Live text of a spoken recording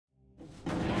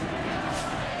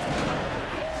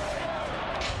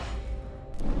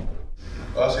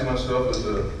I see myself as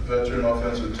a veteran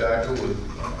offensive tackle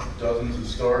with dozens of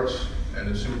starts and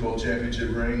a Super Bowl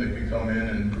championship ring that can come in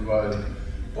and provide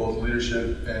both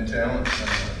leadership and talent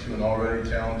to an already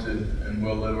talented and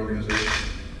well-led organization.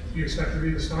 Do you expect to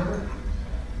be the starter?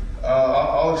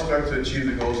 I'll expect to achieve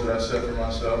the goals that I set for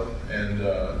myself, and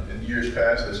in years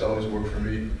past, that's always worked for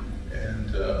me,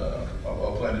 and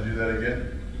I'll plan to do that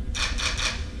again.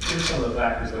 What are some of the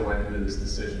factors that went into this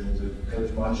decision? Was it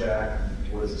Coach Munchak,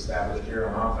 what is established here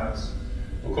on offense?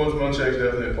 Well, Coach Munchak's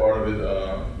definitely a part of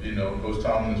it. You know, Coach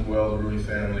Tomlin as well, the Rooney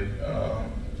family,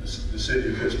 the city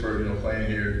of Pittsburgh. Playing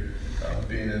here,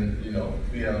 being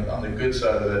on the good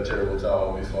side of that terrible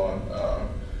towel will be fun.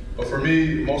 But for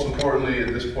me, most importantly,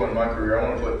 at this point in my career,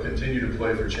 I want to continue to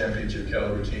play for championship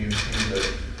caliber teams that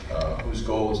whose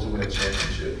goal is to win a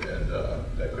championship, and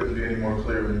that couldn't be any more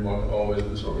clear when you walk the hallways of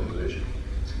this organization.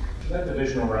 That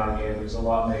divisional round game, there was a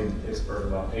lot made in Pittsburgh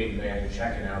about Peyton Manning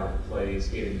checking out the plays,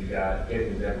 getting the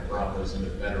Denver Broncos into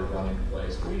better running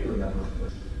plays. What do you remember?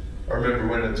 I remember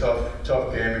winning a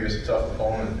tough game against a tough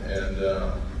opponent, and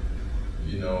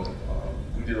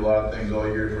we did a lot of things all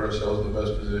year to put ourselves in the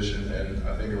best position, and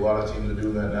I think a lot of teams are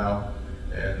doing that now.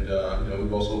 And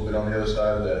we've also been on the other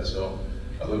side of that, so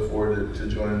I look forward to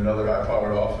joining another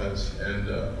high-powered offense and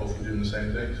hopefully doing the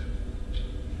same things.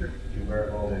 You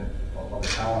were all the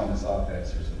talent on this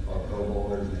offense. There's a lot of Pro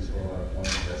Bowlers, and they score a lot of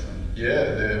points.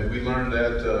 Yeah, we learned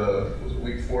that was it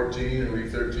week 14 or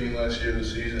week 13 last year of the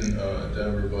season in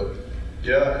Denver. But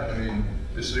yeah, I mean,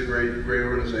 this is a great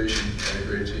organization and a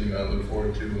great team. I look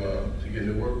forward to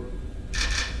getting to work.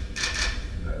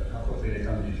 How quickly did it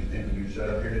come? Did you think you showed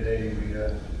up here today and be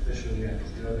officially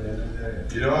still at the end of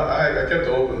the day? I kept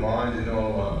an open mind.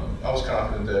 I was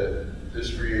confident that this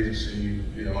free agency,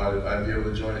 I'd be able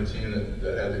to join a team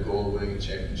that had the goal of winning a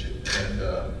championship, and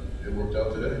it worked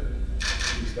out today.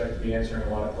 You expect to be answering a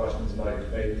lot of questions about your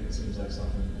faith. It seems like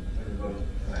something everybody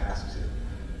kind of asks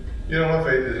you. My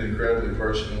faith is incredibly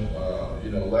personal.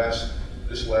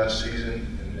 This last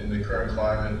season in the current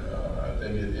climate, I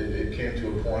think it came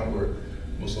to a point where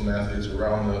Muslim athletes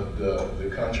around the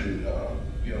country,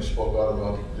 spoke out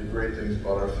about the great things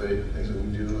about our faith, the things that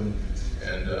we do,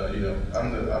 and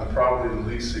I'm probably the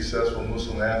least successful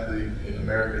Muslim athlete in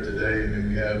America today. I mean,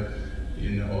 we have,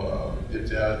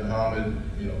 Ibtihad Muhammad,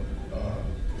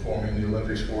 performing the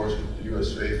Olympics for us with the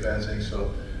U.S. faith fencing.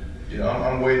 So,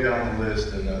 I'm way down the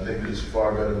list, and I think there's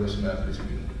far better Muslim athletes we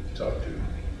can talk to.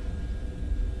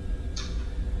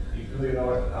 Do you feel how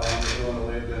long you're going to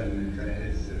live and kind of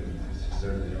to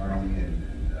serve the Army and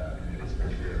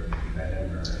Pittsburgh here? Met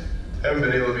him or? Haven't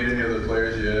been able to meet any of the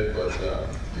players yet, but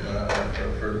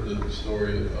I've heard the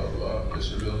story of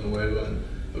Mr. Villanueva and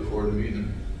look forward to meeting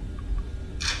him.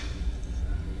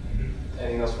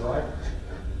 Anything else for Ryan?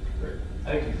 Great.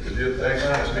 Thank you. Good deal. Thanks.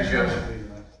 Nice to meet you guys.